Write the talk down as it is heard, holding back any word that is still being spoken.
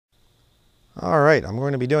All right, I'm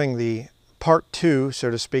going to be doing the part 2,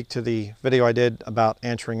 so to speak, to the video I did about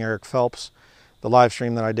answering Eric Phelps, the live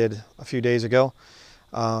stream that I did a few days ago.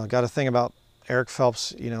 Got a thing about Eric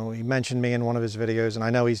Phelps. You know, he mentioned me in one of his videos, and I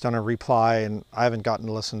know he's done a reply, and I haven't gotten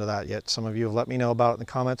to listen to that yet. Some of you have let me know about it in the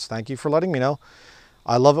comments. Thank you for letting me know.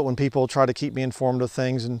 I love it when people try to keep me informed of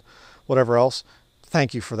things and whatever else.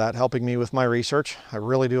 Thank you for that, helping me with my research. I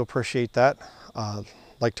really do appreciate that.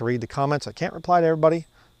 Like to read the comments. I can't reply to everybody,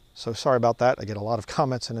 so sorry about that. I get a lot of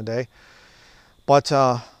comments in a day. But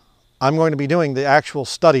I'm going to be doing the actual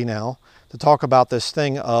study now to talk about this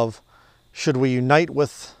thing of, should we unite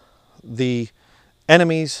with the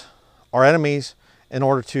enemies, our enemies, in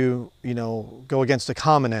order to, you know, go against a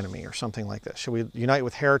common enemy or something like this? Should we unite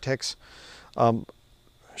with heretics?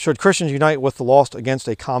 Should Christians unite with the lost against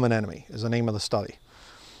a common enemy is the name of the study.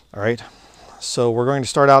 All right. So we're going to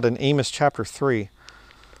start out in Amos chapter 3.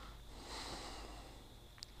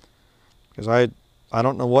 Because I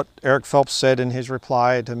don't know what Eric Phelps said in his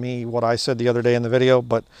reply to me, what I said the other day in the video,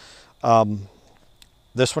 but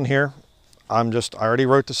this one here, I already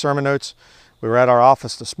wrote the sermon notes. We were at our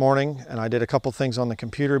office this morning, and I did a couple things on the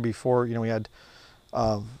computer before, you know, we had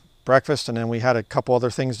breakfast, and then we had a couple other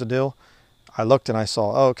things to do. I looked and I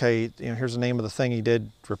saw, oh, okay, you know, here's the name of the thing he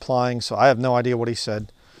did replying, so I have no idea what he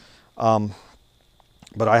said.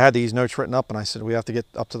 But I had these notes written up, and I said, we have to get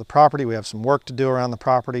up to the property. We have some work to do around the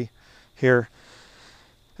property here.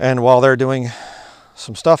 And while they're doing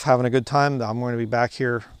some stuff, having a good time, I'm going to be back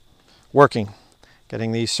here working,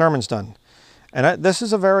 getting these sermons done. And this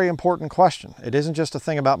is a very important question. It isn't just a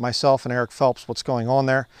thing about myself and Eric Phelps, what's going on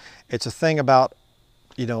there. It's a thing about,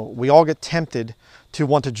 you know, we all get tempted to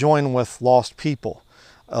want to join with lost people.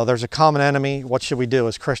 There's a common enemy. What should we do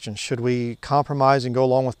as Christians? Should we compromise and go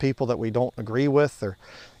along with people that we don't agree with, or,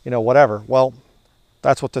 you know, whatever? Well,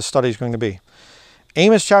 that's what this study is going to be.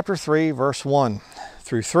 Amos chapter 3, verse 1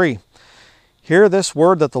 through 3. Hear this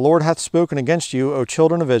word that the Lord hath spoken against you, O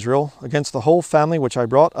children of Israel, against the whole family which I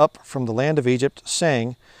brought up from the land of Egypt,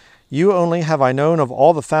 saying, You only have I known of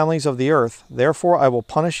all the families of the earth, therefore I will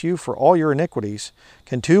punish you for all your iniquities.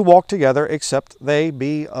 Can two walk together except they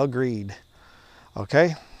be agreed?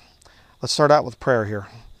 Okay, let's start out with prayer here.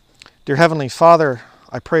 Dear Heavenly Father,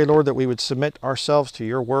 I pray, Lord, that we would submit ourselves to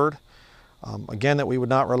your word. Again, that we would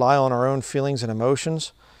not rely on our own feelings and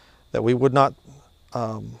emotions, that we would not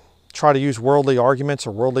try to use worldly arguments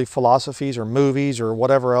or worldly philosophies or movies or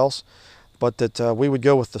whatever else, but that we would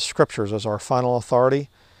go with the scriptures as our final authority,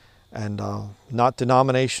 and not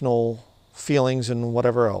denominational feelings and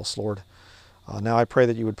whatever else, Lord. Now I pray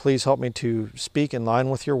that you would please help me to speak in line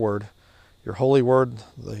with your word, your holy word,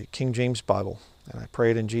 the King James Bible. And I pray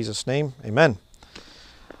it in Jesus' name. Amen.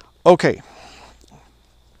 Okay.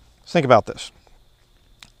 Think about this.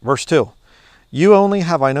 Verse 2. You only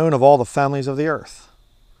have I known of all the families of the earth.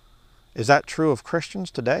 Is that true of Christians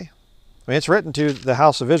today? I mean, it's written to the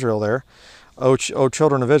house of Israel there. O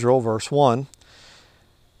children of Israel, verse 1.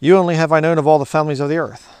 You only have I known of all the families of the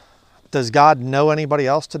earth. Does God know anybody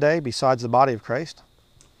else today besides the body of Christ?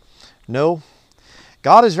 No.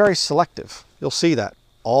 God is very selective. You'll see that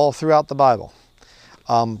all throughout the Bible.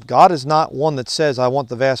 God is not one that says, I want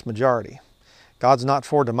the vast majority. God's not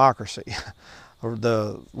for democracy, or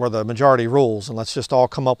where the majority rules, and let's just all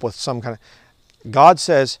come up with some kind of... God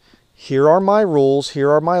says, here are my rules, here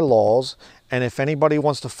are my laws, and if anybody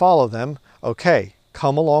wants to follow them, okay,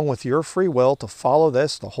 come along with your free will to follow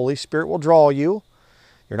this. The Holy Spirit will draw you.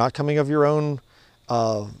 You're not coming of your own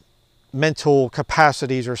mental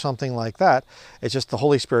capacities or something like that. It's just the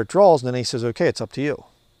Holy Spirit draws, and then he says, okay, it's up to you.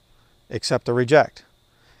 Accept or reject.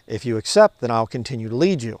 If you accept, then I'll continue to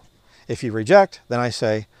lead you. If you reject, then I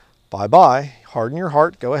say, bye-bye, harden your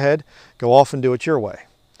heart, go ahead, go off and do it your way.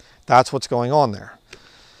 That's what's going on there.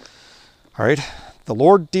 All right, the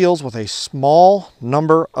Lord deals with a small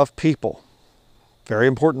number of people. Very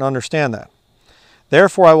important to understand that.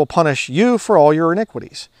 Therefore, I will punish you for all your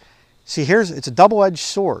iniquities. See, it's a double-edged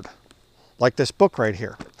sword, like this book right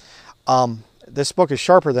here. This book is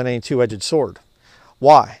sharper than any two-edged sword.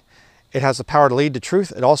 Why? It has the power to lead to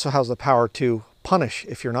truth. It also has the power to punish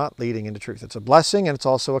if you're not leading into truth. It's a blessing and it's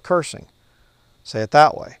also a cursing. Say it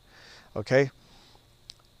that way. Okay?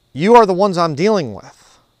 You are the ones I'm dealing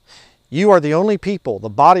with. You are the only people, the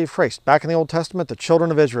body of Christ. Back in the Old Testament, the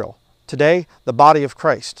children of Israel. Today, the body of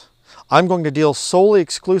Christ. I'm going to deal solely,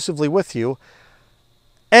 exclusively with you,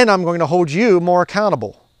 and I'm going to hold you more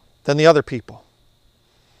accountable than the other people.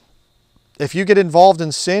 If you get involved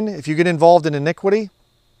in sin, if you get involved in iniquity,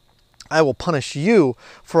 I will punish you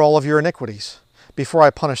for all of your iniquities before I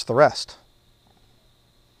punish the rest.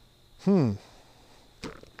 It's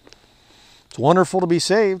wonderful to be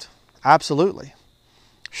saved. Absolutely.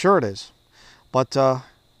 Sure it is. But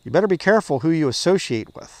you better be careful who you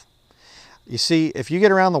associate with. You see, if you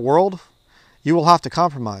get around the world, you will have to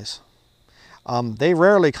compromise. They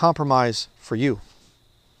rarely compromise for you.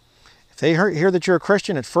 If they hear that you're a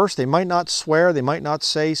Christian, at first they might not swear, they might not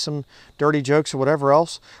say some dirty jokes or whatever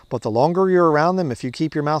else, but the longer you're around them, if you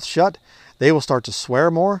keep your mouth shut, they will start to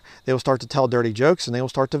swear more, they will start to tell dirty jokes, and they will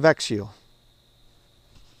start to vex you.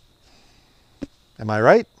 Am I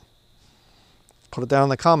right? Put it down in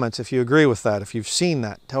the comments if you agree with that, if you've seen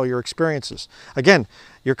that. Tell your experiences. Again,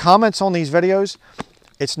 your comments on these videos,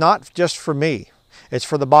 it's not just for me. It's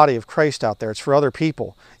for the body of Christ out there. It's for other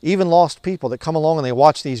people, even lost people that come along and they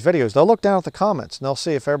watch these videos. They'll look down at the comments and they'll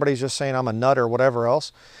see if everybody's just saying I'm a nut or whatever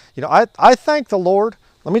else. You know, I thank the Lord.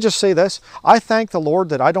 Let me just say this. I thank the Lord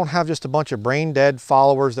that I don't have just a bunch of brain dead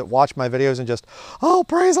followers that watch my videos and just, oh,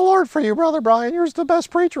 praise the Lord for you, Brother Brian. You're the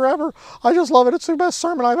best preacher ever. I just love it. It's the best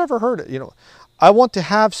sermon I've ever heard. You know, I want to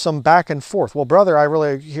have some back and forth. Well, brother, I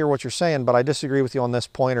really hear what you're saying, but I disagree with you on this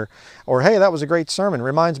point. Or hey, that was a great sermon.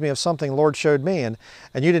 Reminds me of something the Lord showed me, and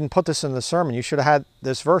you didn't put this in the sermon. You should have had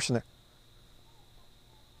this verse in there.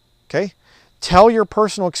 Okay? Tell your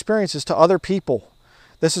personal experiences to other people.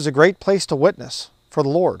 This is a great place to witness for the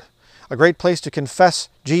Lord. A great place to confess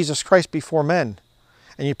Jesus Christ before men.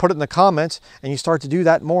 And you put it in the comments, and you start to do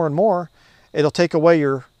that more and more. It'll take away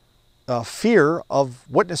your fear of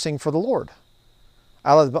witnessing for the Lord.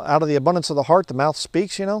 Out of the abundance of the heart, the mouth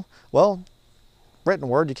speaks, you know. Well, written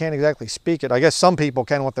word, you can't exactly speak it. I guess some people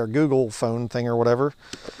can with their Google phone thing or whatever.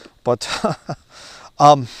 But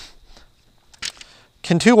can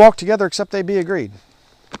two walk together except they be agreed?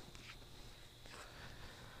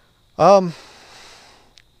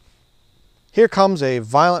 Here comes a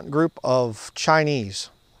violent group of Chinese.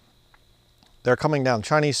 They're coming down,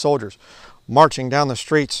 Chinese soldiers, marching down the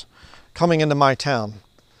streets, coming into my town.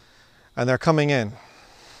 And they're coming in.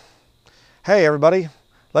 Hey, everybody,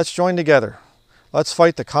 let's join together. Let's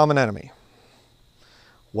fight the common enemy.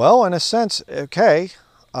 Well, in a sense, okay,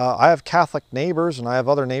 I have Catholic neighbors and I have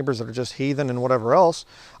other neighbors that are just heathen and whatever else.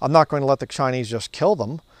 I'm not going to let the Chinese just kill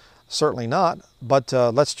them. Certainly not. But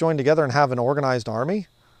let's join together and have an organized army.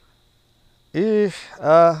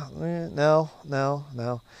 No.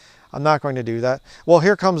 I'm not going to do that. Well,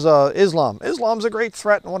 here comes Islam. Islam's a great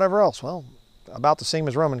threat and whatever else. Well, about the same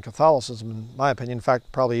as Roman Catholicism, in my opinion. In fact,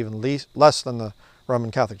 probably even less than the Roman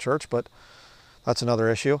Catholic Church, but that's another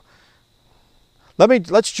issue.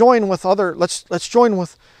 Let's join with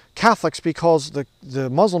Catholics, because the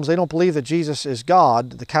Muslims, they don't believe that Jesus is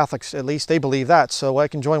God. The Catholics, at least, they believe that. So I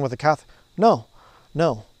can join with the Catholic. No.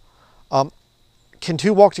 Can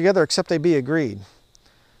two walk together except they be agreed?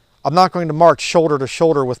 I'm not going to march shoulder to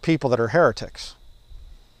shoulder with people that are heretics.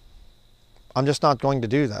 I'm just not going to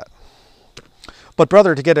do that. But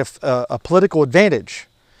brother, to get a political advantage,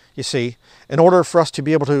 you see, in order for us to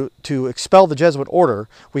be able to expel the Jesuit order,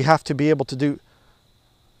 we have to be able to do...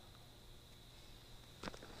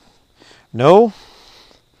 No.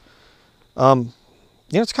 You know,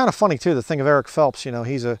 it's kind of funny too, the thing of Eric Phelps. You know,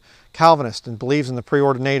 he's a Calvinist and believes in the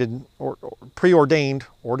preordained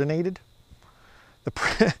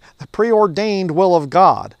will of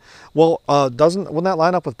God. Well, wouldn't that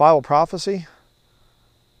line up with Bible prophecy?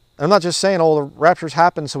 I'm not just saying, oh, the rapture's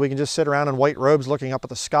happened so we can just sit around in white robes looking up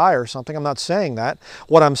at the sky or something. I'm not saying that.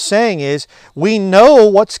 What I'm saying is, we know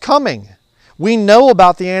what's coming. We know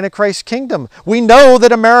about the Antichrist kingdom. We know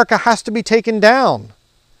that America has to be taken down.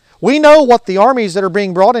 We know what the armies that are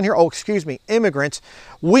being brought in here, immigrants,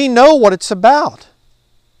 we know what it's about.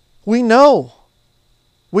 We know.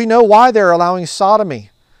 We know why they're allowing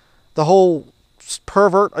sodomy, the whole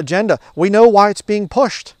pervert agenda. We know why it's being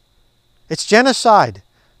pushed. It's genocide.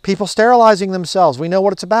 People sterilizing themselves. We know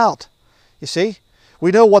what it's about. You see? We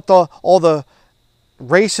know what all the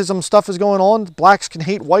racism stuff is going on. Blacks can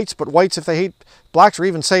hate whites, but whites, if they hate blacks or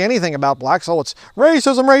even say anything about blacks, oh, it's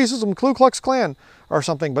racism, Ku Klux Klan or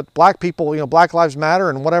something. But black people, you know, Black Lives Matter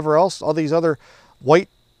and whatever else, all these other white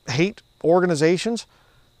hate organizations.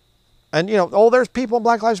 And, you know, oh, there's people in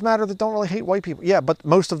Black Lives Matter that don't really hate white people. Yeah, but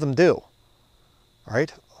most of them do. All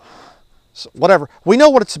right? So, whatever. We know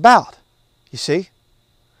what it's about. You see?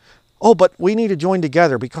 Oh, but we need to join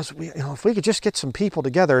together, because if we could just get some people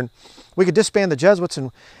together and we could disband the Jesuits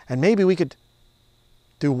and maybe we could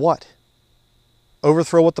do what?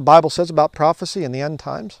 Overthrow what the Bible says about prophecy in the end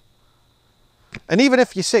times? And even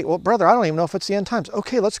if you say, well, brother, I don't even know if it's the end times.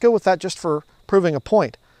 Okay, let's go with that just for proving a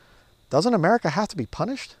point. Doesn't America have to be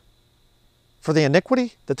punished for the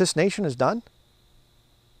iniquity that this nation has done?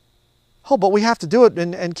 Oh, but we have to do it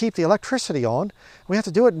and keep the electricity on. We have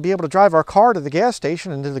to do it and be able to drive our car to the gas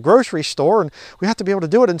station and to the grocery store, and we have to be able to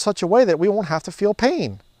do it in such a way that we won't have to feel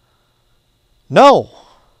pain. No.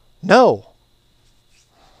 No.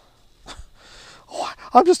 Oh,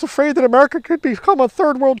 I'm just afraid that America could become a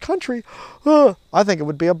third world country. I think it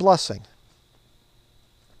would be a blessing.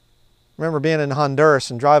 I remember being in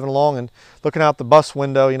Honduras and driving along and looking out the bus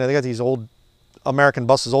window. You know, they got these old American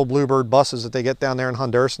buses, old Bluebird buses that they get down there in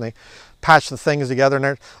Honduras, and they patch the things together. And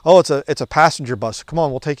they're, oh, it's a passenger bus. Come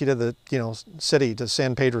on, we'll take you to the city, to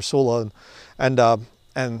San Pedro Sula, and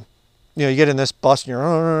you get in this bus and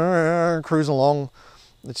you're cruising along.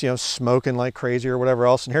 It's smoking like crazy or whatever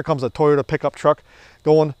else. And here comes a Toyota pickup truck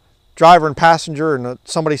going, driver and passenger, and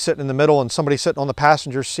somebody sitting in the middle and somebody sitting on the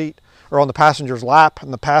passenger seat, or on the passenger's lap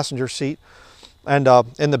in the passenger seat. And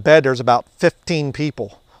in the bed there's about 15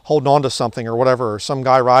 people holding on to something or whatever, or some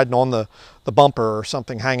guy riding on the bumper or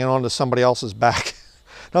something, hanging on to somebody else's back.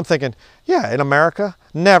 And I'm thinking, yeah, in America,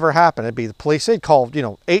 never happen. It'd be the police. They'd call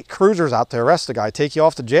 8 cruisers out to arrest the guy, take you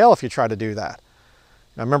off to jail if you try to do that.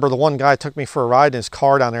 And I remember the one guy took me for a ride in his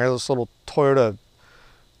car down there, this little Toyota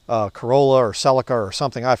Corolla or Celica or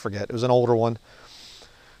something, I forget. It was an older one.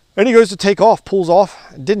 And he goes to take off, pulls off,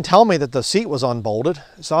 didn't tell me that the seat was unbolted.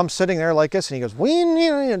 So I'm sitting there like this, and he goes, wheen,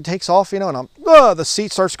 and takes off, and I'm, the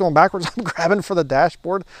seat starts going backwards. I'm grabbing for the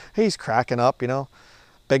dashboard. He's cracking up,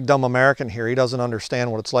 Big dumb American here. He doesn't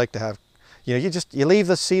understand what it's like to have, you leave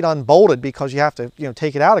the seat unbolted because you have to,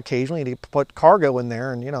 take it out occasionally to put cargo in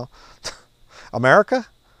there, and, America?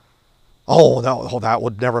 Oh, no, that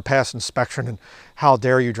would never pass inspection, and how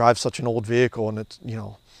dare you drive such an old vehicle, and it's,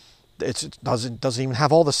 it doesn't even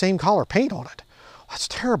have all the same color paint on it. That's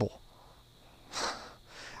terrible.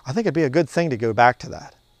 I think it'd be a good thing to go back to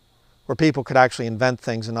that, where people could actually invent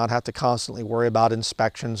things and not have to constantly worry about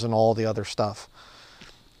inspections and all the other stuff.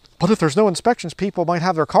 But if there's no inspections, people might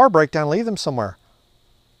have their car break down and leave them somewhere.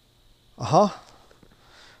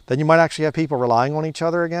 Then you might actually have people relying on each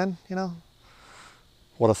other again,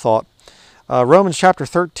 What a thought. Romans chapter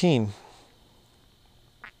 13.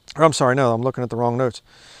 Or I'm sorry, no, I'm looking at the wrong notes.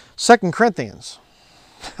 2 Corinthians.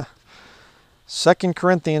 2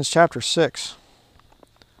 Corinthians chapter 6.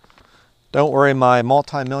 Don't worry, my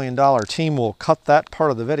multi-million-dollar team will cut that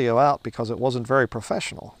part of the video out because it wasn't very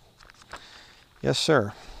professional. Yes,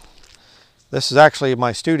 sir. This is actually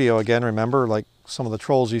my studio again, remember, like some of the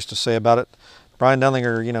trolls used to say about it. Brian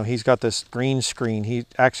Denlinger, he's got this green screen. He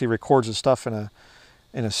actually records his stuff in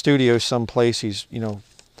a studio someplace. He's,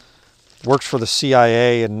 works for the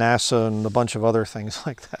CIA and NASA and a bunch of other things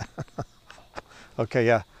like that. Okay,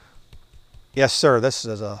 yeah. Yes, sir. This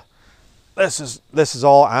is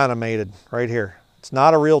all animated right here. It's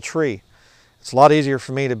not a real tree. It's a lot easier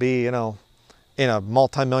for me to be, in a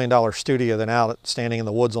multi-million-dollar studio than out standing in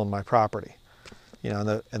the woods on my property. And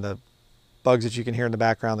the bugs that you can hear in the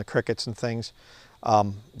background, the crickets and things.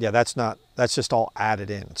 Yeah, that's just all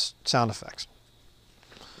added in. It's sound effects.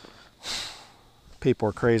 People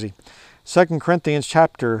are crazy. 2 Corinthians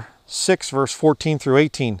chapter 6, verse 14 through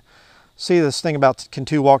 18. See this thing about can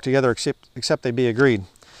two walk together except they be agreed.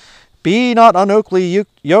 Be ye not unequally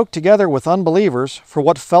yoked together with unbelievers, for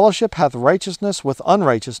what fellowship hath righteousness with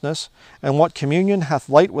unrighteousness, and what communion hath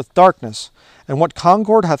light with darkness, and what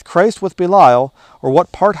concord hath Christ with Belial, or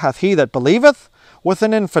what part hath he that believeth with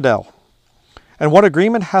an infidel? And what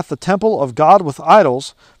agreement hath the temple of God with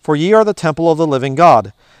idols? For ye are the temple of the living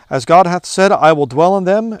God. As God hath said, I will dwell in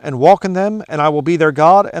them and walk in them, and I will be their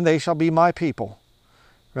God, and they shall be my people.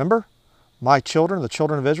 Remember? My children, the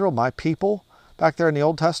children of Israel, my people, back there in the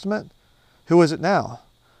Old Testament. Who is it now?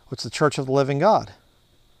 It's the church of the living God.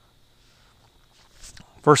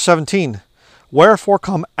 Verse 17. Wherefore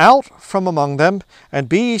come out from among them, and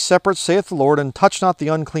be ye separate, saith the Lord, and touch not the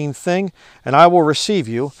unclean thing, and I will receive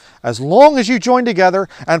you, as long as you join together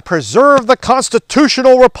and preserve the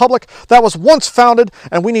constitutional republic that was once founded,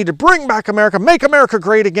 and we need to bring back America, make America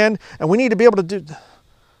great again, and we need to be able to do... Is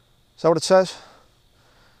that what it says?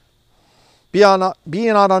 Be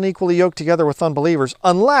ye not unequally yoked together with unbelievers,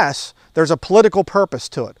 unless there's a political purpose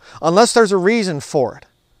to it, unless there's a reason for it.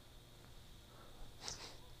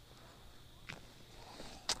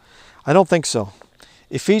 I don't think so.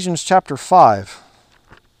 Ephesians chapter 5.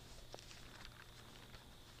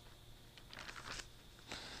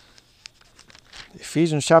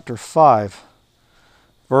 Ephesians chapter 5,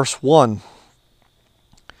 verse 1.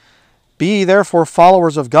 Be ye therefore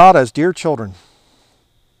followers of God as dear children.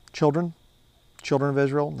 Children of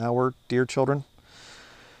Israel, now we're dear children.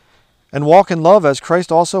 And walk in love as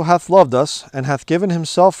Christ also hath loved us, and hath given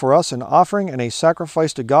himself for us an offering and a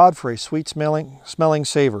sacrifice to God for a sweet smelling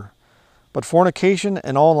savour. But fornication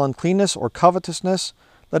and all uncleanness or covetousness,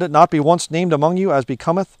 let it not be once named among you as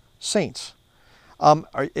becometh saints.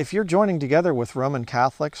 If you're joining together with Roman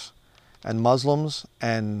Catholics and Muslims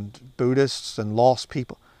and Buddhists and lost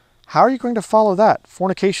people, how are you going to follow that?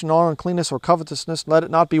 Fornication, all uncleanness or covetousness, let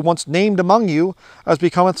it not be once named among you as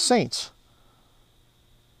becometh saints.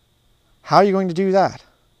 How are you going to do that?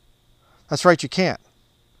 That's right, you can't.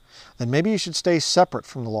 Then maybe you should stay separate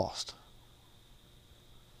from the lost.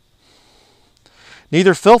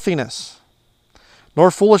 Neither filthiness, nor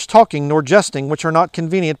foolish talking, nor jesting, which are not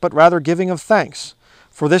convenient, but rather giving of thanks.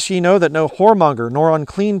 For this ye know, that no whoremonger, nor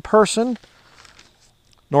unclean person,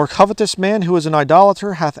 nor covetous man who is an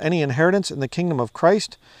idolater hath any inheritance in the kingdom of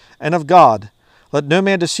Christ and of God. Let no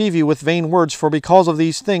man deceive you with vain words, for because of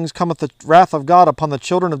these things cometh the wrath of God upon the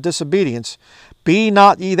children of disobedience. Be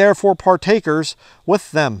not ye therefore partakers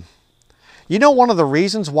with them. You know one of the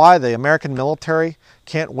reasons why the American military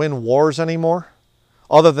can't win wars anymore?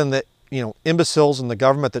 Other than the imbeciles in the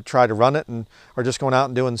government that try to run it and are just going out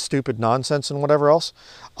and doing stupid nonsense and whatever else.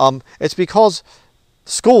 It's because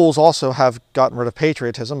schools also have gotten rid of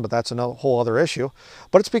patriotism, but that's a whole other issue.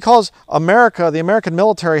 But it's because the American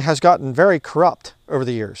military has gotten very corrupt over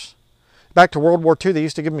the years. Back to World War II, they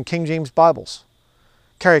used to give them King James Bibles.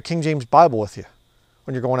 Carry a King James Bible with you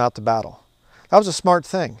when you're going out to battle. That was a smart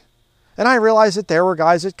thing. And I realized that there were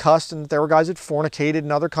guys that cussed and there were guys that fornicated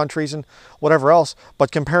in other countries and whatever else.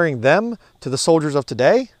 But comparing them to the soldiers of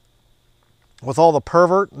today, with all the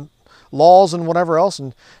pervert laws and whatever else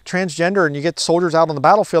and transgender, and you get soldiers out on the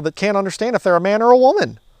battlefield that can't understand if they're a man or a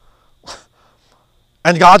woman.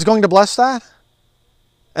 And God's going to bless that?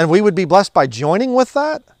 And we would be blessed by joining with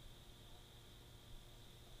that?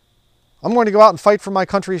 I'm going to go out and fight for my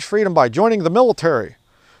country's freedom by joining the military.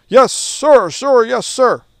 Yes, sir, sir, yes,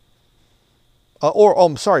 sir.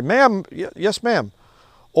 I'm sorry, ma'am, yes, ma'am.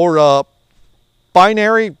 Or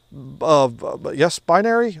binary, yes,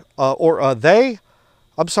 binary. Or they.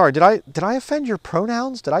 I'm sorry, did I offend your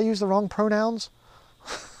pronouns? Did I use the wrong pronouns?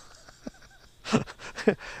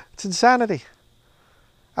 It's insanity.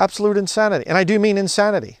 Absolute insanity. And I do mean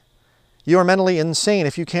insanity. You are mentally insane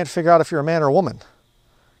if you can't figure out if you're a man or a woman.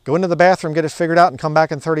 Go into the bathroom, get it figured out, and come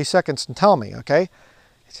back in 30 seconds and tell me, okay?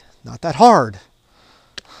 It's not that hard.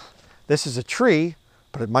 This is a tree,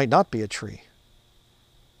 but it might not be a tree.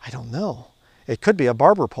 I don't know. It could be a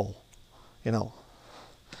barber pole,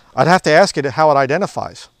 I'd have to ask it how it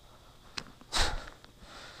identifies.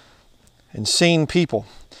 Insane people.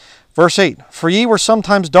 Verse 8, for ye were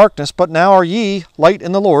sometimes darkness, but now are ye light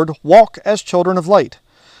in the Lord. Walk as children of light.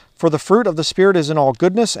 For the fruit of the Spirit is in all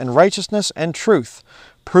goodness and righteousness and truth,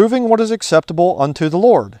 proving what is acceptable unto the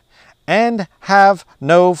Lord. And have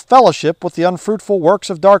no fellowship with the unfruitful works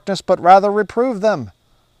of darkness, but rather reprove them.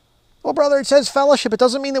 Well, brother, it says fellowship. It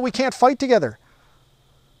doesn't mean that we can't fight together.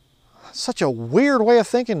 Such a weird way of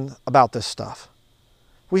thinking about this stuff.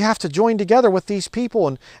 We have to join together with these people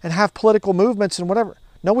and have political movements and whatever.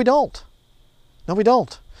 No, we don't. No, we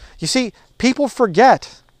don't. You see, people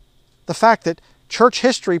forget the fact that church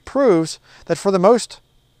history proves that for the most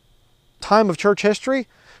time of church history,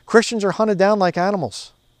 Christians are hunted down like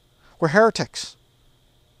animals. We're heretics.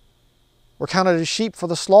 We're counted as sheep for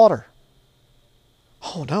the slaughter.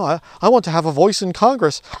 Oh no, I want to have a voice in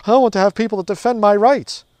Congress. I want to have people that defend my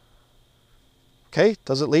rights. Okay,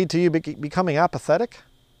 does it lead to you becoming apathetic?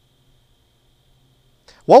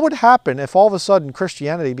 What would happen if all of a sudden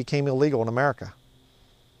Christianity became illegal in America?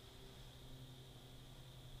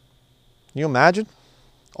 Can you imagine?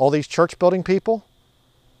 All these church building people?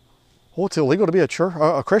 Oh, it's illegal to be a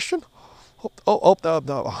Christian? No,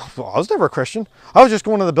 I was never a Christian. I was just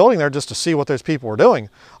going to the building there just to see what those people were doing.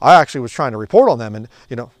 I actually was trying to report on them. And,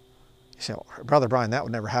 you say, oh, Brother Brian, that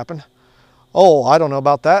would never happen. Oh, I don't know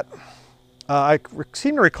about that. I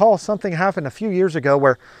seem to recall something happened a few years ago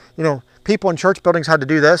where, people in church buildings had to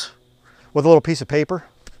do this with a little piece of paper.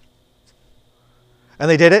 And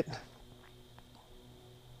they did it.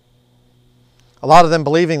 A lot of them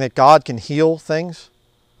believing that God can heal things.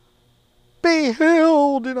 Be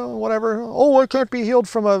healed, whatever. Oh, I can't be healed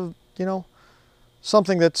from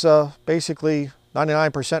something that's basically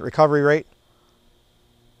 99% recovery rate.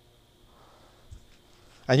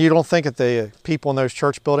 And you don't think that the people in those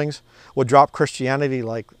church buildings would drop Christianity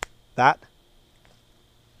like that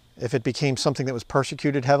if it became something that was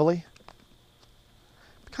persecuted heavily?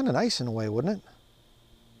 Kind of nice in a way, wouldn't it?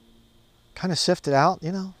 Kind of sift it out,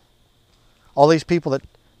 All these people that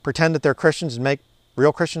pretend that they're Christians and make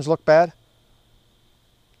real Christians look bad.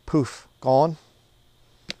 Poof, gone.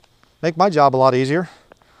 Make my job a lot easier.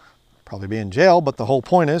 Probably be in jail, but the whole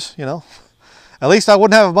point is, at least I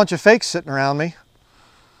wouldn't have a bunch of fakes sitting around me.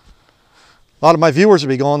 A lot of my viewers will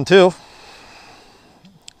be gone too.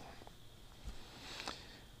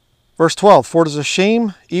 Verse 12, for it is a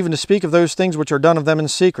shame even to speak of those things which are done of them in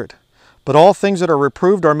secret. But all things that are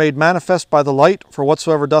reproved are made manifest by the light, for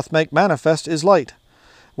whatsoever doth make manifest is light.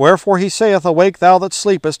 Wherefore he saith, awake thou that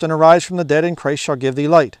sleepest, and arise from the dead, and Christ shall give thee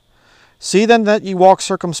light. See then that ye walk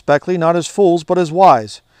circumspectly, not as fools, but as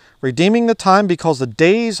wise, redeeming the time, because the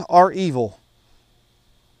days are evil.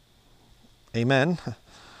 Amen.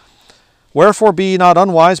 Wherefore be ye not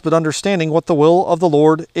unwise, but understanding what the will of the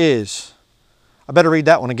Lord is. I better read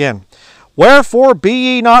that one again. Wherefore be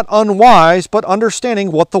ye not unwise, but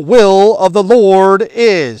understanding what the will of the Lord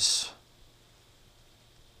is.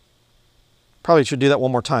 Probably should do that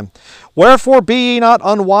one more time. Wherefore be ye not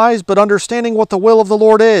unwise, but understanding what the will of the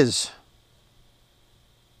Lord is.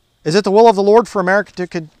 Is it the will of the Lord for America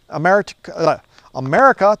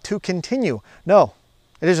to continue? No,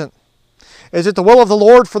 it isn't. Is it the will of the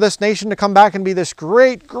Lord for this nation to come back and be this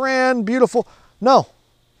great, grand, beautiful? No.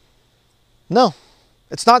 No.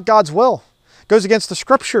 It's not God's will. It goes against the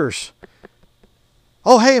scriptures.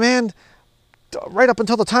 Oh, hey, man, right up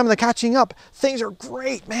until the time of the catching up, things are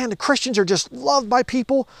great, man. The Christians are just loved by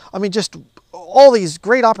people. I mean, just all these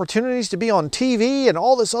great opportunities to be on TV and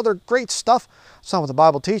all this other great stuff. That's not what the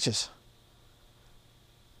Bible teaches.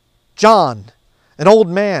 John, an old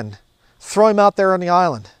man, throw him out there on the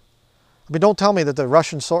island. I mean, don't tell me that the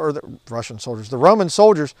Roman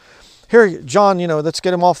soldiers, here, John, let's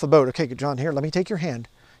get him off the boat. Okay, John, here, let me take your hand.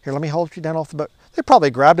 Here, let me hold you down off the boat. They probably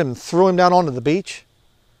grabbed him and threw him down onto the beach.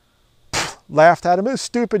 Laughed at him, "Oh,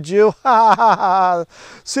 stupid Jew. Ha ha ha.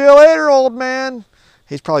 See you later, old man."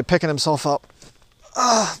 He's probably picking himself up.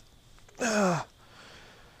 Oh,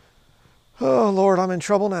 Lord, I'm in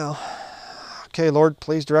trouble now. Okay, Lord,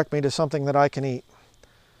 please direct me to something that I can eat.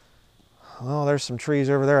 Oh, there's some trees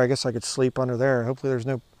over there. I guess I could sleep under there. Hopefully there's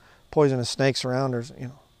no poisonous snakes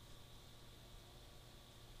around.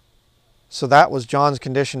 So that was John's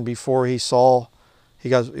condition before he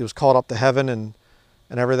was called up to heaven and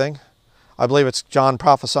everything. I believe it's John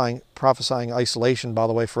prophesying isolation, by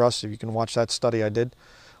the way, for us. If you can watch that study I did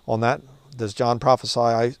on that. Does John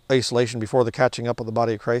prophesy isolation before the catching up of the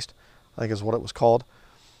body of Christ? I think is what it was called.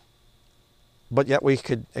 But yet we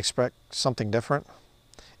could expect something different.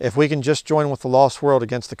 If we can just join with the lost world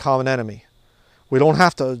against the common enemy, we don't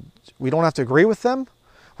have to agree with them.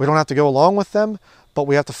 We don't have to go along with them, but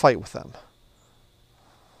we have to fight with them.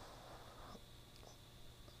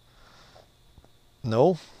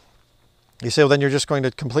 No. You say, well, then you're just going to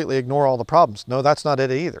completely ignore all the problems. No, that's not it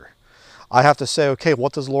either. I have to say, okay,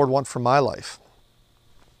 what does the Lord want from my life?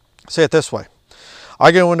 Say it this way.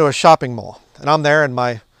 I go into a shopping mall, and I'm there, and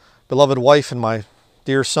my beloved wife and my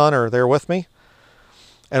dear son are there with me.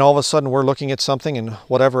 And all of a sudden, we're looking at something and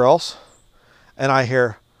whatever else, and I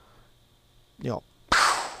hear,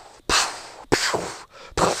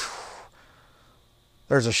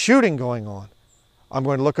 there's a shooting going on. I'm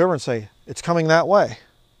going to look over and say, it's coming that way.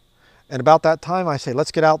 And about that time, I say,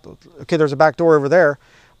 let's get out. Okay, there's a back door over there.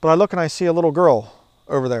 But I look and I see a little girl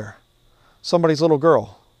over there. Somebody's little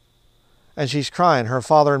girl. And she's crying. Her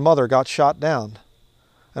father and mother got shot down.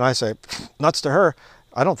 And I say, nuts to her.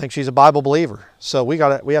 I don't think she's a Bible believer. So we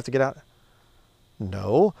have to get out.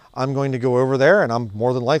 No, I'm going to go over there, and I'm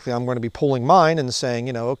more than likely I'm going to be pulling mine and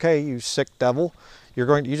saying, okay, you sick devil, you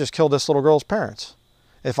just killed this little girl's parents.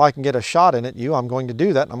 If I can get a shot in at you, I'm going to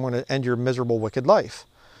do that, and I'm going to end your miserable, wicked life.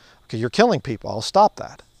 Okay, you're killing people. I'll stop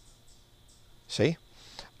that. See?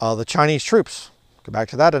 The Chinese troops, go back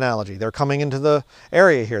to that analogy. They're coming into the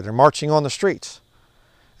area here. They're marching on the streets.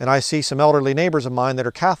 And I see some elderly neighbors of mine that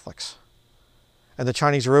are Catholics. And the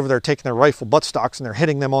Chinese are over there taking their rifle buttstocks and they're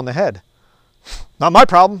hitting them on the head. Not my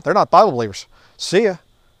problem. They're not Bible believers. See ya.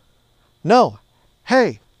 No.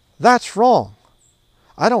 Hey, that's wrong.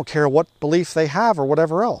 I don't care what belief they have or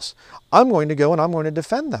whatever else. I'm going to go and I'm going to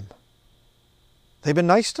defend them. They've been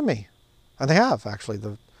nice to me. And they have, actually.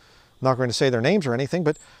 I'm not going to say their names or anything,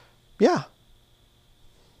 but yeah.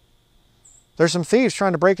 There's some thieves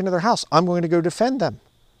trying to break into their house. I'm going to go defend them.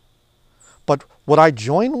 But would I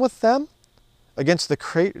join with them against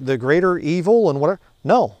the greater evil and whatever?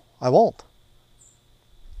 No, I won't.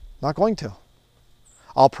 Not going to.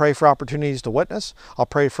 I'll pray for opportunities to witness. I'll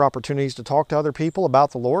pray for opportunities to talk to other people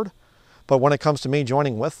about the Lord. But when it comes to me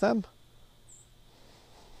joining with them,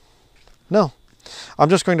 no. I'm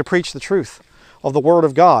just going to preach the truth of the Word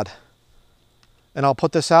of God. And I'll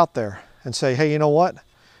put this out there and say, hey, you know what?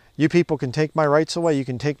 You people can take my rights away. You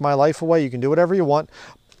can take my life away. You can do whatever you want.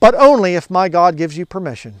 But only if my God gives you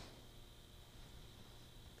permission.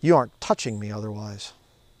 You aren't touching me otherwise.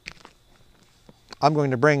 I'm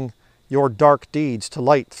going to bring your dark deeds to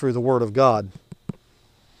light through the Word of God.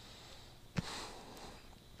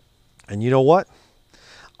 And you know what?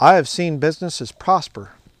 I have seen businesses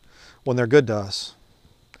prosper when they're good to us.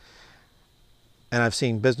 And I've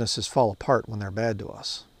seen businesses fall apart when they're bad to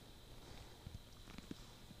us.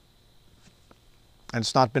 And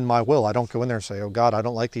it's not been my will. I don't go in there and say, oh God, I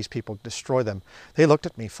don't like these people, destroy them. They looked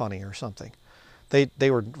at me funny or something.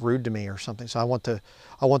 They were rude to me or something. So I want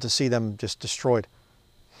to see them just destroyed.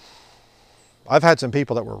 I've had some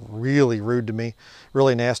people that were really rude to me,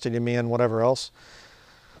 really nasty to me and whatever else.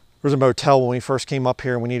 There was a motel when we first came up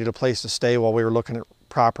here and we needed a place to stay while we were looking at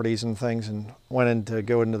properties and things, and went in to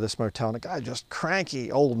go into this motel, and the guy, just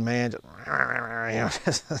cranky old man,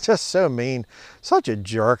 just so mean, such a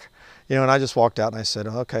jerk, and I just walked out and I said,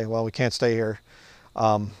 okay, well, we can't stay here.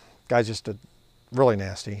 Guy's just really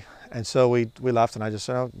nasty. And so we left, and I just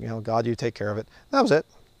said, oh, God, you take care of it. And that was it.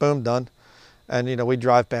 Boom, done. And we'd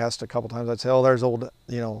drive past a couple times. I'd say, oh, there's old,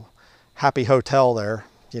 Happy Hotel there,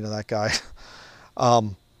 that guy.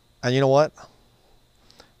 And you know what?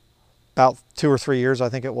 About 2 or 3 years, I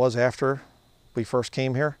think it was, after we first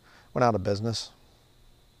came here, went out of business.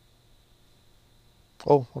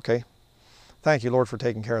 Oh, okay. Thank you, Lord, for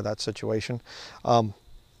taking care of that situation.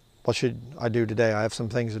 What should I do today? I have some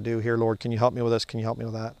things to do here, Lord. Can you help me with this? Can you help me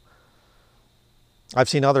with that? I've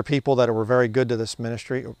seen other people that were very good to this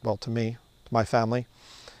ministry, well, to me, to my family,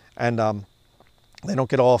 and they don't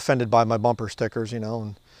get all offended by my bumper stickers,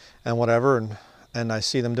 and whatever, and I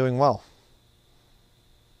see them doing well.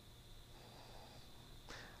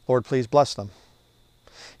 Lord, please bless them.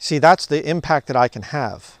 See, that's the impact that I can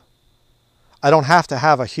have. I don't have to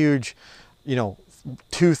have a huge,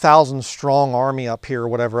 2,000 strong army up here or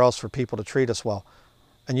whatever else for people to treat us well.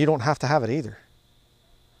 And you don't have to have it either.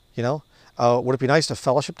 Would it be nice to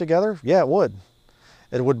fellowship together? Yeah, it would.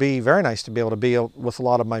 It would be very nice to be able to be with a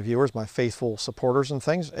lot of my viewers, my faithful supporters and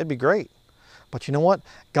things. It'd be great. But you know what?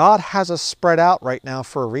 God has us spread out right now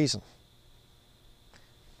for a reason.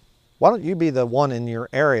 Why don't you be the one in your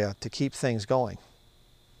area to keep things going?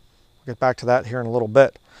 We'll get back to that here in a little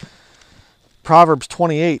bit. Proverbs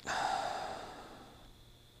 28.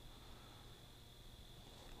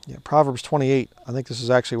 Yeah, Proverbs 28. I think this is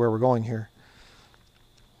actually where we're going here.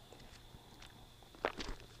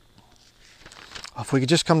 If we could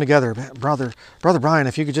just come together, Brother Brian,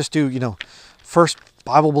 if you could just do, First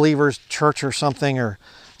Bible Believers Church or something, or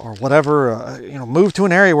whatever, move to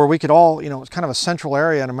an area where we could all, it's kind of a central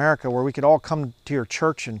area in America where we could all come to your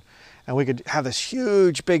church and we could have this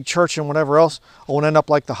huge, big church and whatever else. I won't end up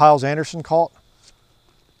like the Hiles Anderson cult,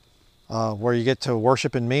 where you get to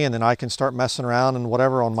worship in me and then I can start messing around and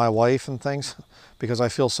whatever on my wife and things because I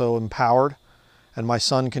feel so empowered, and my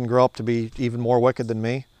son can grow up to be even more wicked than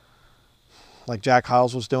me, like Jack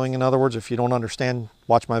Hiles was doing. In other words, if you don't understand,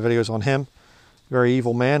 watch my videos on him. Very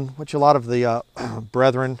evil man, which a lot of the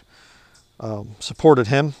brethren supported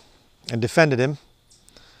him and defended him.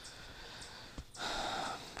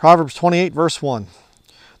 Proverbs 28, verse 1.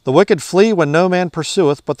 The wicked flee when no man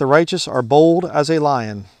pursueth, but the righteous are bold as a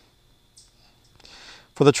lion.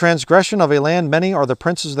 For the transgression of a land many are the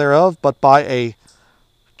princes thereof, but by a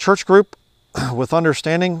church group with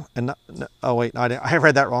understanding, and oh wait, I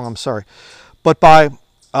read that wrong, I'm sorry. But by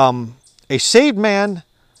a saved man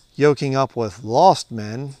yoking up with lost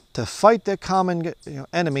men to fight the common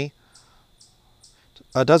enemy.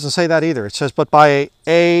 It doesn't say that either. It says, but by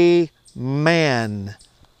a man,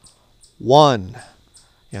 one.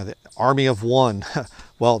 The army of one.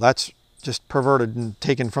 Well, that's just perverted and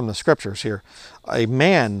taken from the scriptures here. A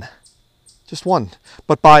man, just one.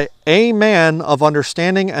 But by a man of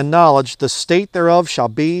understanding and knowledge, the state thereof shall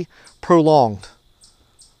be prolonged.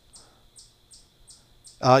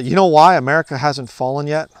 You know why America hasn't fallen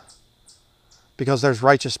yet? Because there's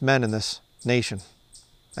righteous men in this nation.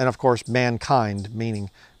 And of course, mankind, meaning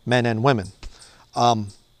men and women.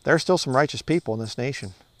 There's still some righteous people in this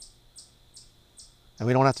nation. And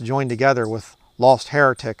we don't have to join together with lost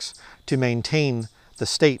heretics to maintain the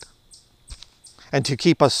state and to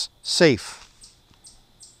keep us safe.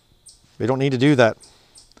 We don't need to do that.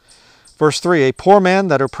 Verse 3, a poor man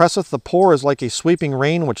that oppresseth the poor is like a sweeping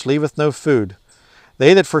rain which leaveth no food.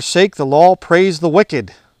 They that forsake the law praise the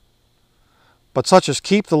wicked, but such as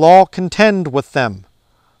keep the law contend with them.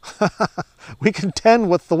 We contend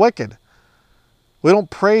with the wicked. We don't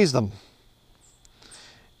praise them.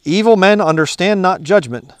 Evil men understand not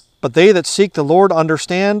judgment, but they that seek the Lord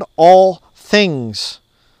understand all things.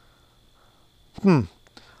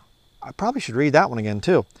 I probably should read that one again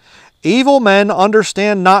too. Evil men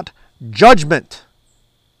understand not judgment.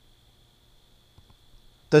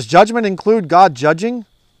 Does judgment include God judging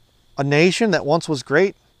a nation that once was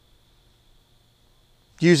great?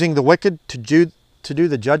 using the wicked to do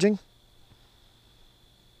the judging?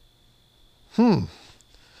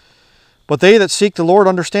 But they that seek the Lord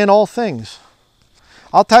understand all things.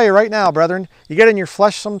 I'll tell you right now, brethren, you get in your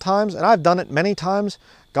flesh sometimes, and I've done it many times.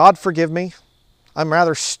 God forgive me. I'm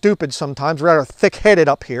rather stupid sometimes, rather thick-headed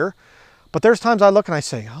up here. But there's times I look and I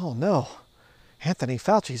say, oh no, Anthony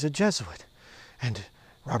Fauci's a Jesuit. And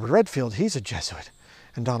Robert Redfield, he's a Jesuit.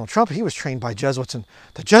 And Donald Trump, he was trained by Jesuits. And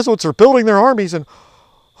the Jesuits are building their armies. And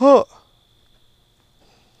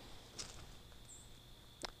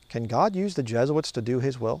can God use the Jesuits to do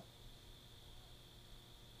his will?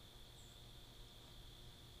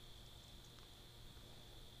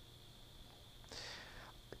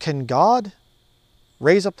 Can God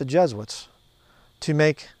raise up the Jesuits to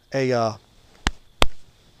make a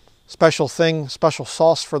special thing, special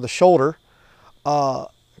sauce for the shoulder?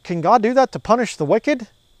 Can God do that to punish the wicked?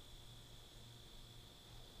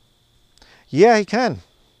 Yeah, he can.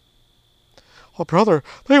 Oh, brother,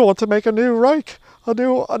 they want to make a new Reich, a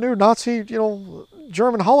new Nazi,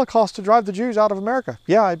 German Holocaust to drive the Jews out of America.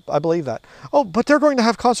 Yeah, I believe that. Oh, but they're going to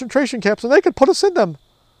have concentration camps and they could put us in them.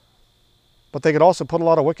 But they could also put a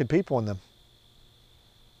lot of wicked people in them.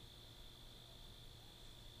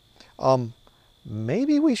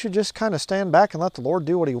 Maybe we should just kind of stand back and let the Lord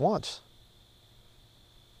do what he wants.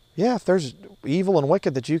 Yeah, if there's evil and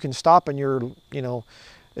wicked that you can stop in your,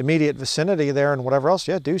 immediate vicinity there and whatever else,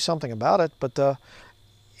 yeah, do something about it. But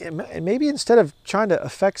maybe instead of trying to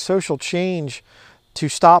affect social change to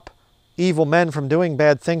stop evil men from doing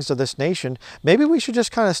bad things to this nation, maybe we should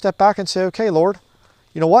just kind of step back and say, okay, Lord,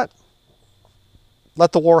 you know what?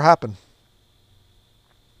 Let the war happen.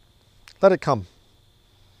 Let it come.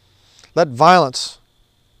 Let violence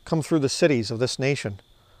come through the cities of this nation.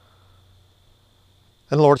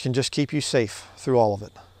 And the Lord can just keep you safe through all of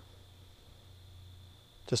it.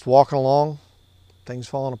 Just walking along, things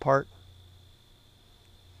falling apart.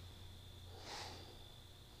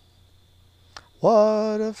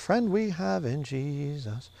 What a friend we have in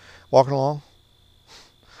Jesus. Walking along.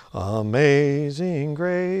 Amazing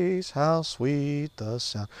grace, how sweet the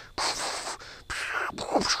sound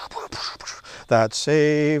that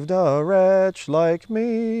saved a wretch like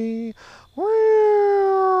me.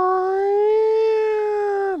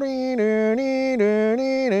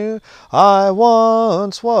 I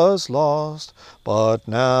once was lost, but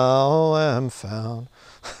now am found.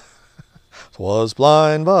 Was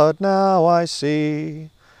blind, but now I see.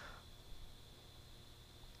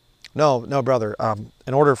 No, brother.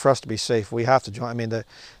 In order for us to be safe, we have to join. I mean, the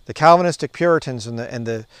Calvinistic Puritans and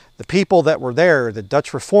the people that were there, the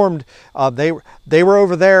Dutch Reformed, they were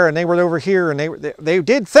over there and they were over here, and they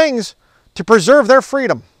did things to preserve their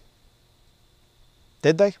freedom.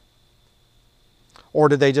 Did they? Or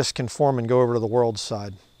did they just conform and go over to the world's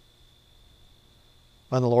side?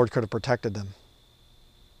 And the Lord could have protected them.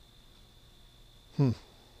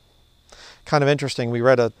 Kind of interesting. We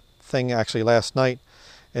read a thing actually last night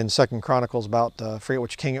in 2 Chronicles about, I forget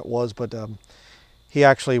which king it was, but he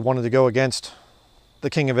actually wanted to go against the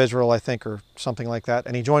king of Israel, I think, or something like that.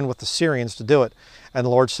 And he joined with the Syrians to do it. And the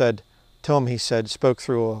Lord said to him, he said, spoke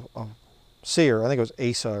through a seer, I think it was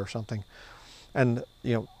Asa or something. And,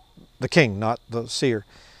 the king, not the seer.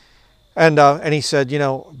 And he said,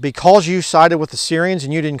 because you sided with the Syrians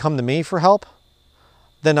and you didn't come to me for help,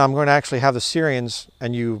 then I'm going to actually have the Syrians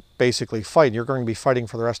and you basically fight. You're going to be fighting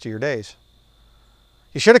for the rest of your days.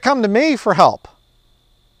 You should have come to me for help.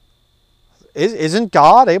 Isn't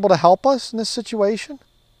God able to help us in this situation?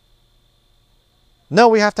 No,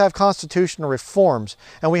 we have to have constitutional reforms,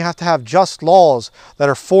 and we have to have just laws that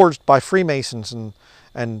are forged by Freemasons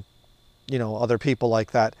and other people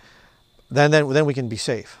like that. Then we can be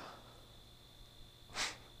safe.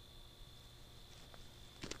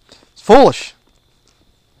 It's foolish.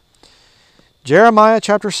 Jeremiah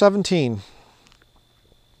chapter 17.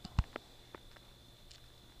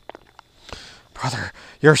 Brother,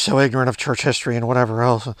 you're so ignorant of church history and whatever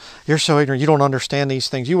else. You're so ignorant. You don't understand these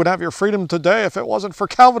things. You would have your freedom today if it wasn't for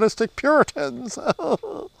Calvinistic Puritans.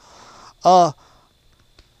 I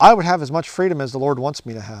would have as much freedom as the Lord wants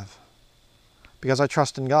me to have, because I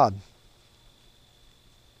trust in God.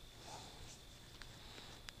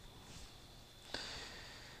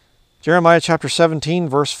 Jeremiah chapter 17,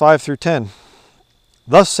 verse 5 through 10.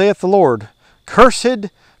 Thus saith the Lord, Cursed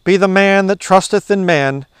be the man that trusteth in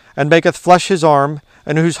man, and maketh flesh his arm,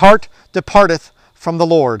 and whose heart departeth from the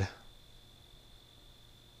Lord.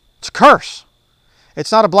 It's a curse.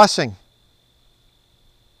 It's not a blessing.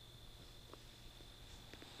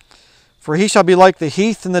 For he shall be like the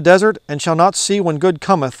heath in the desert, and shall not see when good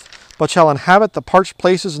cometh, but shall inhabit the parched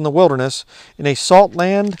places in the wilderness, in a salt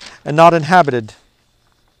land and not inhabited.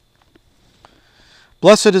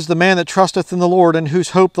 Blessed is the man that trusteth in the Lord, in whose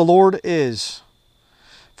hope the Lord is.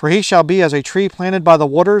 For he shall be as a tree planted by the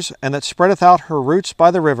waters, and that spreadeth out her roots by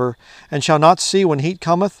the river, and shall not see when heat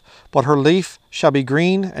cometh, but her leaf shall be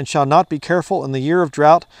green, and shall not be careful in the year of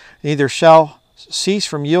drought, neither shall cease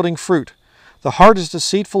from yielding fruit. The heart is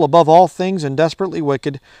deceitful above all things, and desperately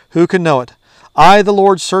wicked. Who can know it? I, the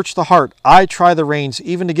Lord, search the heart. I try the reins,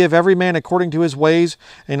 even to give every man according to his ways,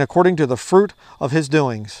 and according to the fruit of his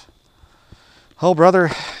doings. Oh, brother,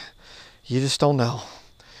 you just don't know.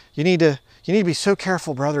 You need to be so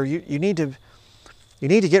careful, brother. You need to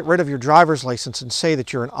get rid of your driver's license and say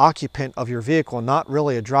that you're an occupant of your vehicle and not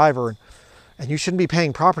really a driver. And you shouldn't be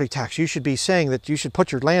paying property tax. You should be saying that you should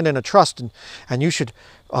put your land in a trust, and you should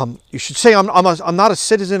say I'm not a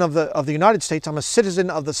citizen of the United States. I'm a citizen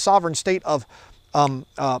of the sovereign state of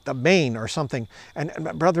Maine or something.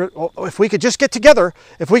 And brother, if we could just get together,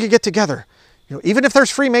 even if there's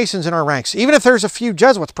Freemasons in our ranks, even if there's a few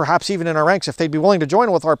Jesuits perhaps even in our ranks, if they'd be willing to join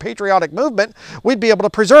with our patriotic movement, we'd be able to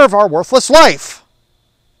preserve our worthless life.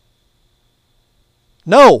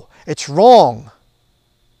 No, it's wrong.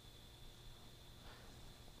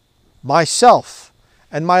 Myself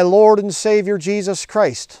and my Lord and Savior Jesus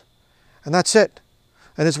Christ. And that's it.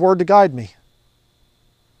 And His Word to guide me.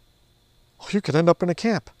 Oh, you could end up in a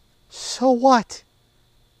camp. So what?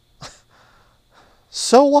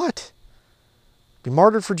 So what? Be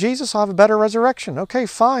martyred for Jesus, I'll have a better resurrection. Okay,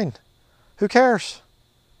 fine. Who cares?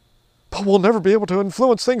 But we'll never be able to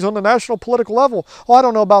influence things on the national political level. Oh, I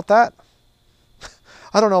don't know about that.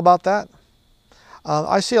 I don't know about that.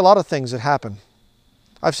 I see a lot of things that happen.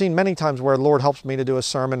 I've seen many times where the Lord helps me to do a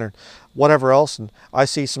sermon or whatever else, and I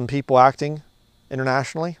see some people acting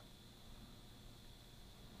internationally.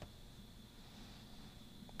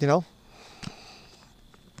 You know?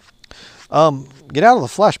 Get out of the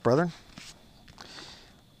flesh, brethren.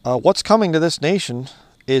 What's coming to this nation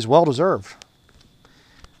is well-deserved.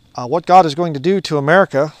 What God is going to do to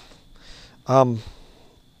America,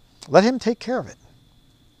 let Him take care of it.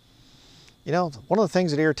 You know, one of the things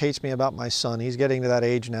that irritates me about my son, he's getting to that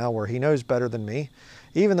age now where he knows better than me,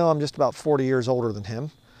 even though I'm just about 40 years older than him.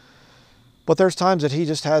 But there's times that he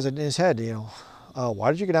just has it in his head, you know, why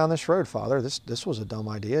did you go down this road, Father? This was a dumb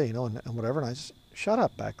idea, you know, and whatever. And I just, shut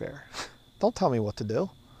up back there. Don't tell me what to do.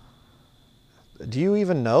 Do you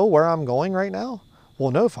even know where I'm going right now? Well,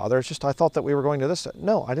 no, Father, it's just I thought that we were going to this.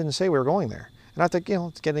 No, I didn't say we were going there. And I think, you know,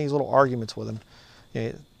 it's getting these little arguments with him. You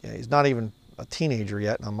know, he's not even a teenager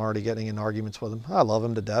yet, and I'm already getting in arguments with him. I love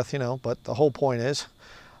him to death, you know, but the whole point is,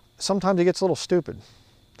 sometimes he gets a little stupid.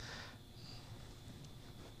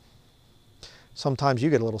 Sometimes you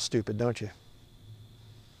get a little stupid, don't you?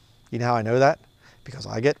 You know how I know that? Because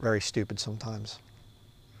I get very stupid sometimes.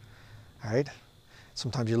 All right?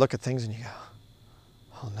 Sometimes you look at things and you go,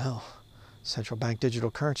 oh no, central bank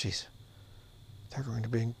digital currencies. They're going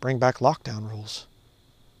to bring back lockdown rules.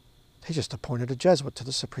 They just appointed a Jesuit to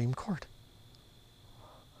the Supreme Court.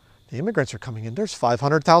 The immigrants are coming in. There's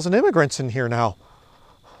 500,000 immigrants in here now.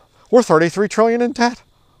 We're 33 trillion in debt.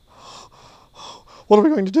 What are we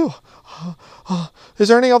going to do? Is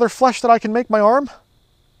there any other flesh that I can make my arm?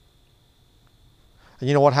 And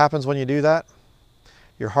you know what happens when you do that?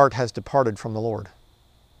 Your heart has departed from the Lord.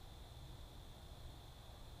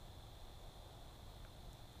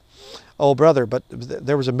 Oh, brother, but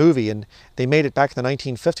there was a movie, and they made it back in the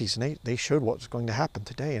 1950s, and they showed what was going to happen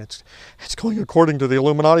today, and it's going according to the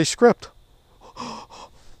Illuminati script.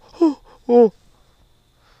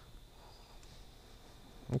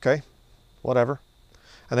 Okay, whatever.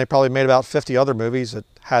 And they probably made about 50 other movies that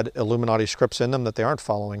had Illuminati scripts in them that they aren't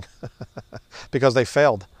following because they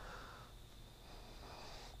failed.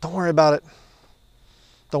 Don't worry about it.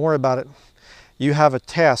 Don't worry about it. You have a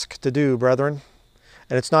task to do, brethren.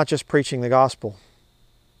 And it's not just preaching the gospel.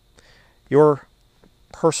 Your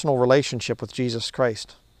personal relationship with Jesus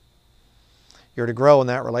Christ. You're to grow in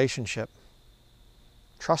that relationship.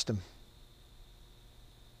 Trust Him.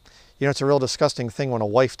 You know, it's a real disgusting thing when a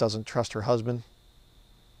wife doesn't trust her husband.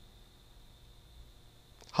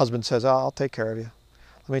 Husband says, oh, I'll take care of you.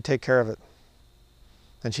 Let me take care of it.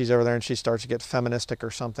 And she's over there and she starts to get feministic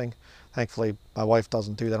or something. Thankfully, my wife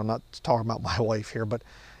doesn't do that. I'm not talking about my wife here, but,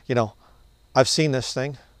 you know, I've seen this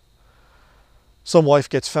thing. Some wife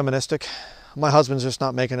gets feministic. My husband's just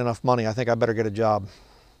not making enough money. I think I better get a job.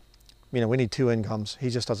 You know, we need two incomes. He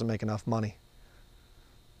just doesn't make enough money.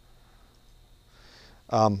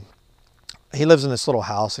 He lives in this little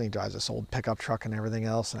house and he drives this old pickup truck and everything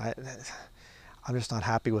else. And I'm just not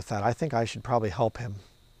happy with that. I think I should probably help him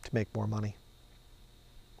to make more money.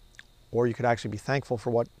 Or you could actually be thankful for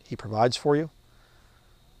what he provides for you.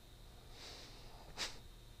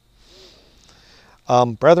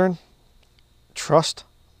 Brethren, trust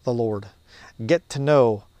the Lord. Get to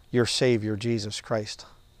know your Savior, Jesus Christ.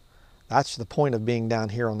 That's the point of being down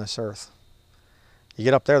here on this earth. You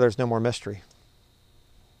get up there, there's no more mystery.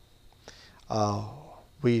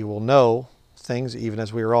 We will know things even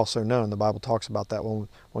as we are also known. The Bible talks about that when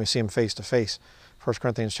we see Him face to face. 1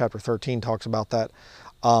 Corinthians chapter 13 talks about that.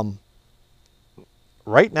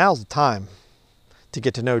 Right now's the time to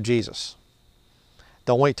get to know Jesus.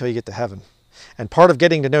 Don't wait till you get to heaven. And part of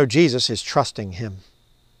getting to know Jesus is trusting Him.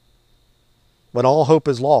 When all hope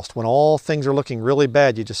is lost, when all things are looking really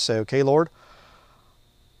bad, you just say, okay, Lord,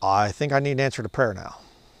 I think I need an answer to prayer now.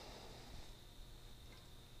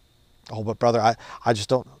 Oh, but brother, I just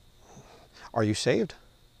don't. Are you saved?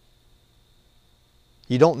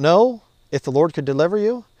 You don't know if the Lord could deliver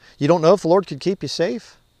you? You don't know if the Lord could keep you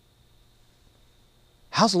safe?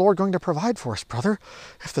 How's the Lord going to provide for us, brother?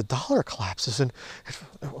 If the dollar collapses and if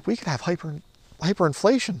we could have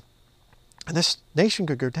hyperinflation and this nation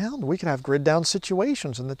could go down, we could have grid down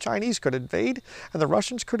situations and the Chinese could invade and the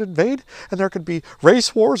Russians could invade and there could be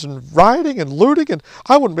race wars and rioting and looting and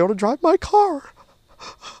I wouldn't be able to drive my car.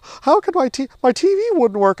 How could my TV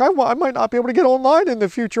wouldn't work? I might not be able to get online in the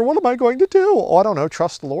future. What am I going to do? Oh, I don't know.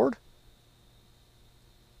 Trust the Lord.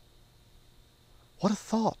 What a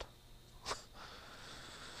thought.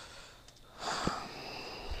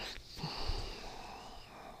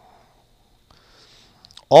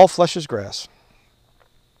 All flesh is grass.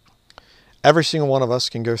 Every single one of us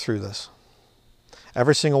can go through this.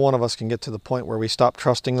 Every single one of us can get to the point where we stop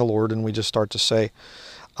trusting the Lord and we just start to say,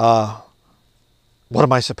 what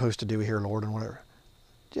am I supposed to do here, Lord, and whatever.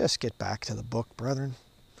 Just get back to the book, brethren.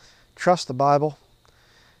 Trust the Bible.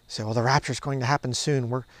 Say, well, the rapture is going to happen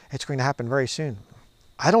soon. It's going to happen very soon.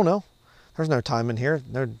 I don't know. There's no time in here.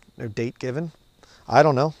 No date given. I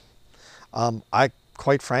don't know.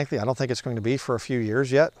 Quite frankly, I don't think it's going to be for a few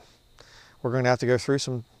years yet. We're going to have to go through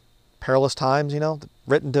some perilous times,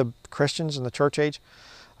 written to Christians in the church age.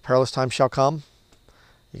 A perilous time shall come.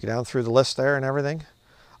 You go down through the list there and everything.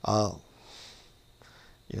 We're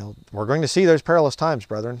going to see those perilous times,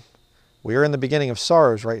 brethren. We are in the beginning of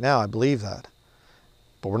sorrows right now. I believe that.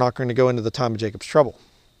 But we're not going to go into the time of Jacob's trouble.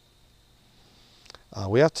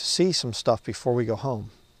 We have to see some stuff before we go home.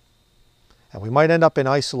 And we might end up in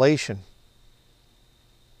isolation.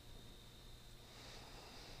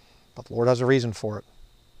 But the Lord has a reason for it.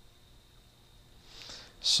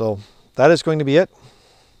 So that is going to be it.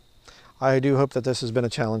 I do hope that this has been a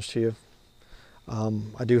challenge to you.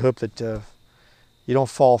 I do hope that you don't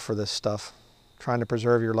fall for this stuff, trying to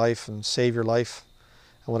preserve your life and save your life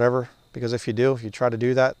and whatever. Because if you try to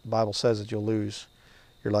do that, the Bible says that you'll lose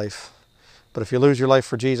your life. But if you lose your life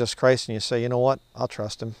for Jesus Christ and you say, you know what, I'll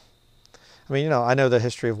trust Him. I mean, I know the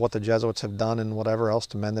history of what the Jesuits have done and whatever else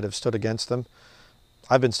to men that have stood against them.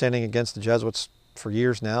 I've been standing against the Jesuits for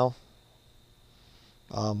years now.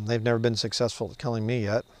 They've never been successful at killing me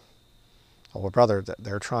yet. Oh, well, brother,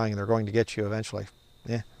 they're trying. They're going to get you eventually.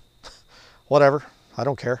 Yeah, whatever. I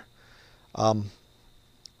don't care.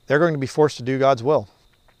 They're going to be forced to do God's will.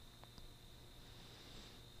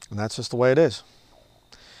 And that's just the way it is.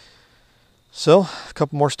 So, a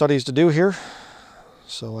couple more studies to do here.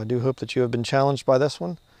 So I do hope that you have been challenged by this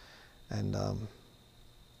one. And I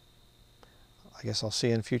guess I'll see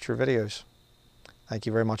you in future videos. Thank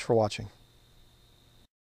you very much for watching.